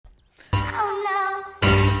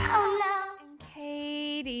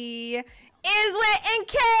is Wit and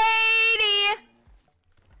Katie.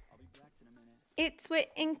 It's Wit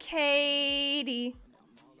and Katie.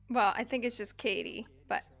 Well, I think it's just Katie,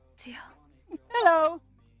 but see you. Hello.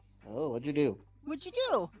 Oh, what'd you do? What'd you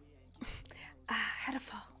do? Had a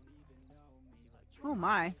fall. Oh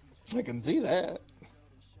my. I can see that.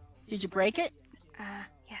 Did you break it?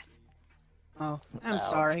 Yes. Oh, I'm Ouch.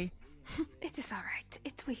 sorry. It is all right.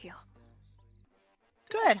 It will heal.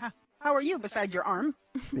 Good. How are you besides your arm?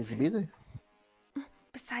 Busy, busy.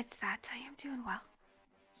 Besides that, I am doing well.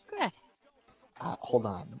 Good. Hold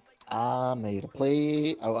on. I made a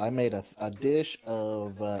plate. Oh, I made a dish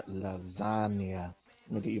of lasagna.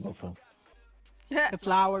 Let me get you both home. The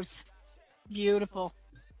flowers. Beautiful.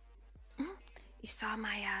 You saw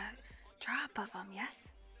my drop of them, yes?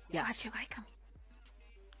 Yes. How'd you like them?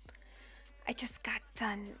 I just got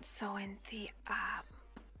done sewing the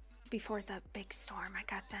before the big storm. I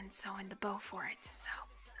got done sewing the bow for it. So.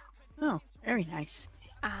 Oh, very nice.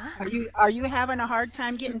 Uh-huh. Are you having a hard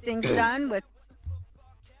time getting things done with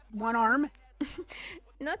one arm?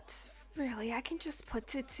 Not really. I can just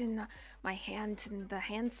put it in my hand, and the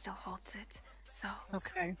hand still holds it. So.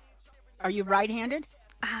 Okay. Are you right-handed?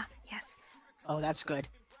 Yes. Oh, that's good.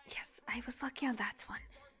 Yes, I was lucky on that one.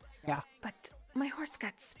 Yeah. But my horse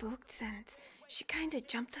got spooked, and she kind of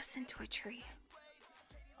jumped us into a tree.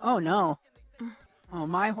 Oh, no. Oh,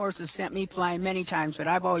 my horse has sent me flying many times, but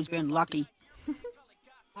I've always been lucky.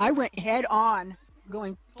 I went head on,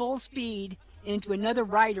 going full speed into another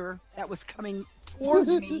rider that was coming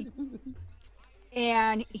towards me.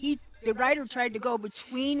 And the rider tried to go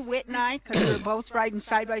between Whit and I, because we were both riding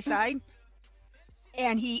side by side.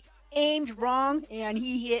 And he aimed wrong, and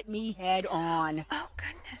he hit me head on. Oh,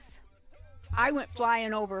 goodness. I went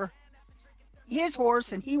flying over his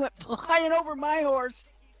horse, and he went flying over my horse.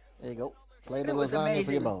 There you go. Play the It was lasagna for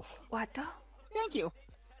you amazing. both. What though? Thank you.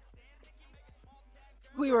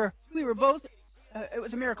 We were both. It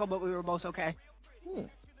was a miracle, but we were both okay.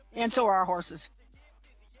 And so are our horses.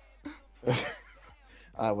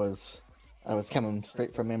 I was coming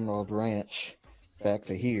straight from Emerald Ranch back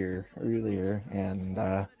to here earlier,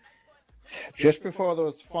 and just before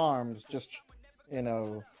those farms, just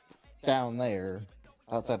down there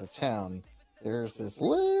outside of town, there's this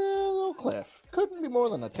little cliff. Couldn't be more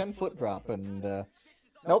than a 10-foot drop, and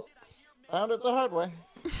nope, found it the hard way.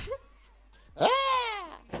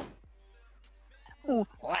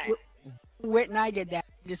 Whit and I did that.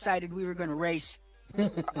 We decided we were going to race,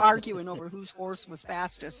 arguing over whose horse was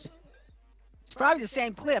fastest. It's probably the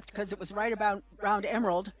same cliff because it was right about around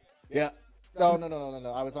Emerald. Yeah. No.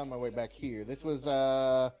 I was on my way back here. This was,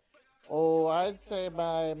 I'd say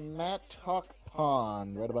by Mattock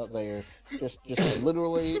Pond, right about there. Just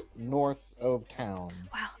literally north of town.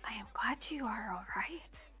 Well, I am glad you are all right.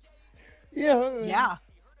 Yeah. Yeah.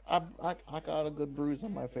 I got a good bruise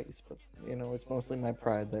on my face, but, it's mostly my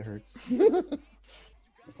pride that hurts.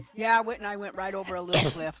 Yeah, Whit and I went right over a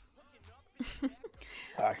little cliff.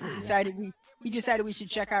 We decided we should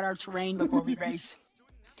check out our terrain before we race.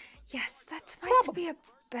 Yes, that might be a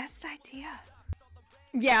best idea.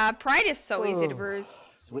 Yeah, pride is so easy to bruise.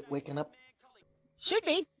 Is Whit waking up? Should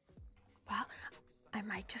be. Well, I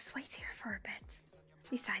might just wait here for a bit.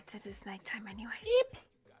 Besides, it is nighttime anyways. Yep.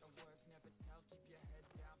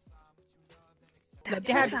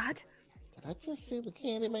 That was odd. Did I just see the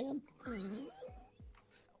Candyman?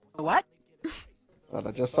 What? Thought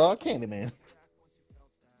I just saw a Candyman.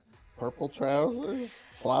 Purple trousers,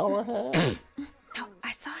 flower hat. No,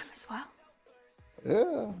 I saw him as well.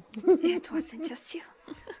 Yeah. It wasn't just you.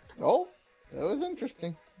 Oh, that was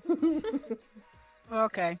interesting.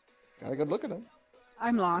 Okay. Got a good look at him.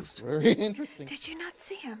 I'm lost. Very interesting. Did you not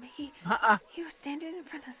see him? He was standing in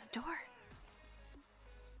front of the door.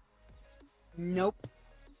 Nope.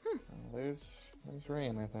 There's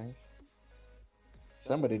Rain, I think.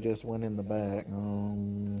 Somebody just went in the back.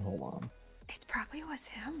 Hold on. It probably was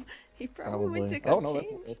him. He probably went to Oh, go no,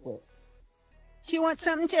 change. that's what. Do you want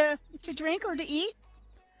something to drink or to eat?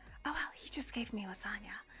 Oh, well, he just gave me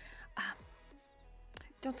lasagna.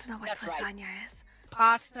 Don't know what That's lasagna right. is.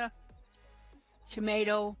 Pasta,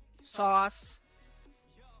 tomato sauce,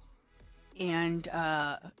 and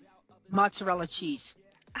mozzarella cheese.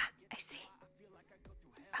 Ah, I see.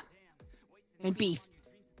 And beef.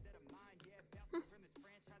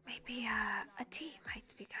 Maybe a tea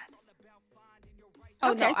might be good.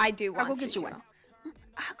 Oh, Okay. no, I do want I will get to, you one.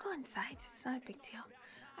 I'll go inside. It's not a big deal.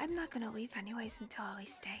 I'm not going to leave anyways until at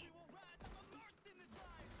least stay.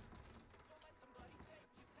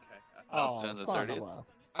 I was doing the 30th.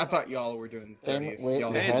 I thought y'all were doing the 30th. Damn it, Whit,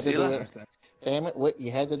 Y'all you Hey, had to see do that? it. Damn it, Whit,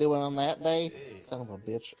 you had to do it on that day? Son of a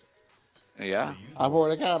bitch. Yeah. I've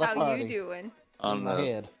already got a How party you doing? On in my the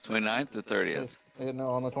head. 29th or 30th? No,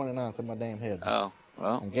 on the 29th in my damn head. Oh,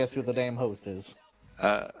 well. And guess who the damn host is?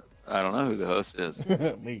 I don't know who the host is.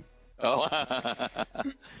 Me. Oh,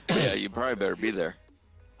 yeah, you probably better be there.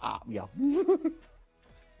 Yeah.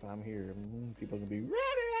 I'm here. People are going to be...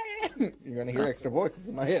 You're going to hear extra voices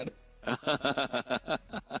in my head.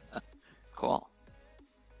 Cool.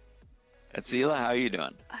 Atsila, how are you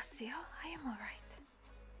doing? Asio, I am alright.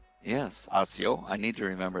 Yes, Asio. I need to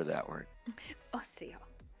remember that word. Osio.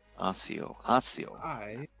 Asio. Asio.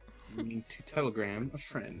 I need to telegram a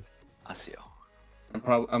friend. Asio. I'm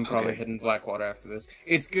probably Okay. heading Blackwater after this.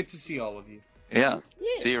 It's good to see all of you. Yeah.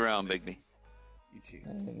 See you around, Bigby. You too.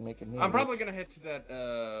 Making me I'm probably gonna head to that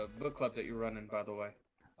book club that you're running, by the way.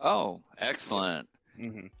 Oh, excellent.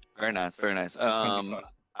 Mm-hmm. Very nice. Very nice. gonna be fun.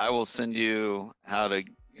 I will send you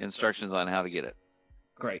instructions on how to get it.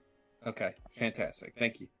 Great. Okay. Fantastic.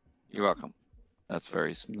 Thank you. You're welcome. That's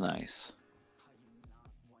very nice.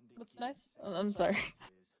 What's nice? I'm sorry.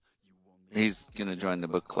 He's gonna join the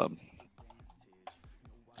book club.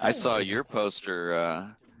 I saw your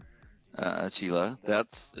poster, Sheila.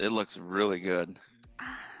 It looks really good.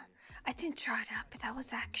 I didn't try it out, but that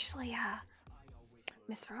was actually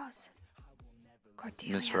Miss Rose.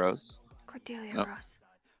 Cordelia. Miss Rose. Cordelia Oh. Rose.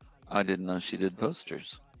 I didn't know she did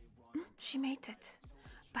posters. She made it,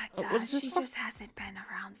 but what is this she for? just hasn't been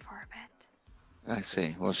around for a bit. I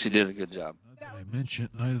see. Well, she did a good job. Now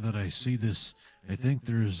that I see this, I think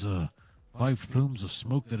there's 5 plumes of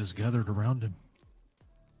smoke that has gathered around him.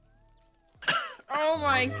 Oh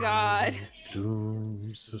my god.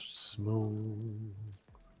 Plumes of smoke.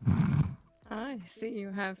 I see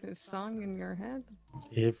you have his song in your head.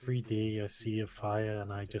 Every day I see a fire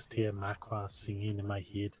and I just hear Makwa singing in my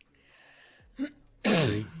head. It's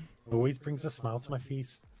great. Always brings a smile to my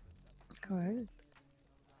face. Go ahead.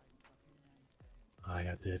 I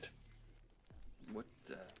did. What?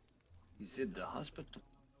 You said the hospital?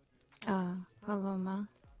 Hello, Ma.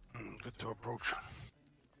 Good to approach.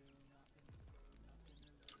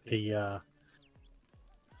 They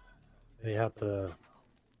had the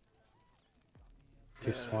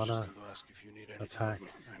Tiswana attack.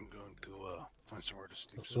 I'm going to find somewhere to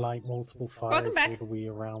sleep. Light multiple Welcome fires back. all the way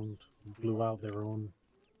around, blew out their own.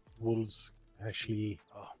 Wolves actually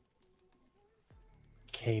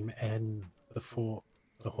came in the fort,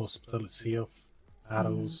 the hospital itself.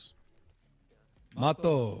 Arrows.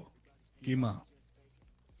 Mato, Kima.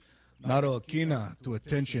 Naro, Kina, to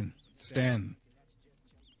attention. Stand.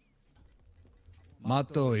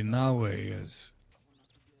 Mato Inawe has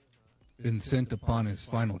been sent upon his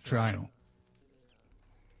final trial.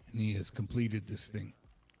 And he has completed this thing.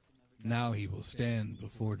 Now he will stand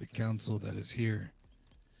before the council that is here.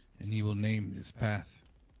 And he will name this path.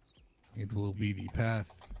 It will be the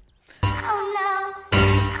path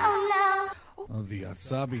of the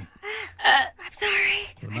Asabi. I'm sorry.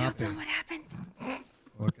 I don't Donape. know what happened.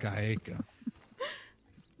 Or Kaeka.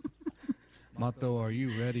 Mato, are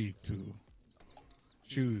you ready to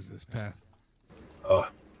choose this path?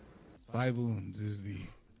 5 Wounds is the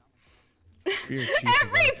spirit chief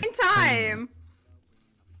of our Every time.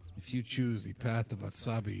 If you choose the path of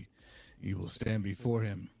Atsabi, you will stand before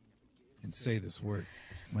him and say this word.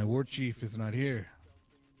 My war chief is not here,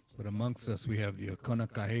 but amongst us we have the Akona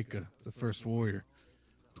Kaheka, the first warrior,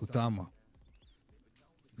 Tutama.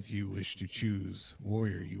 If you wish to choose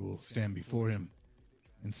warrior, you will stand before him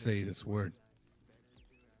and say this word.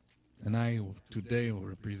 And today will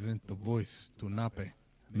represent the voice, Tunape.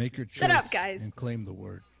 Make your choice Shut up, guys. and claim the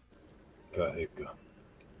word. Kaheka.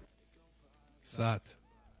 Sat.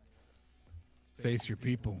 Face your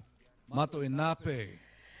people. Mato Inape.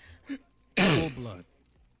 Full blood.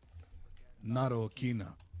 Naro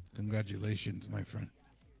Okina. Congratulations, my friend.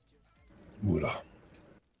 Mura.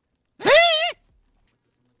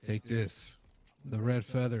 Take this. The red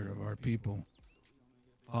feather of our people.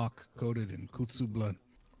 Hawk coated in kutsu blood.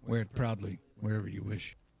 Wear it proudly, wherever you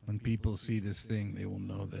wish. When people see this thing, they will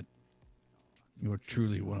know that you are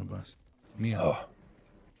truly one of us. Mia. Now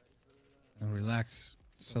relax.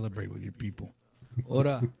 Celebrate with your people.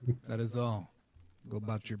 Ora, that is all. Go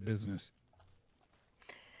about your business.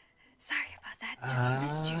 Sorry about that. Just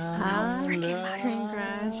missed you so freaking much.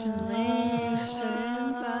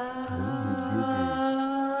 Congratulations.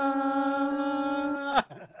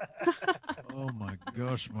 Oh my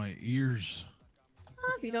gosh, my ears.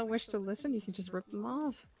 If you don't wish to listen, you can just rip them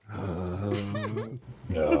off.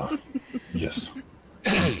 Yeah. Yes.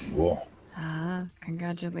 Whoa.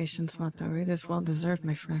 Congratulations, Mato. It is well deserved,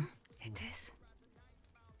 my friend. It is.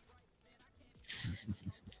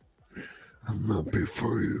 I'm happy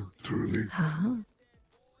for you, truly.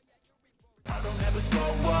 never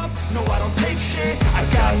slow up, no I don't take shit. I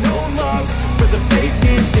got no love for the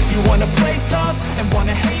fakeness. If you wanna play tough and wanna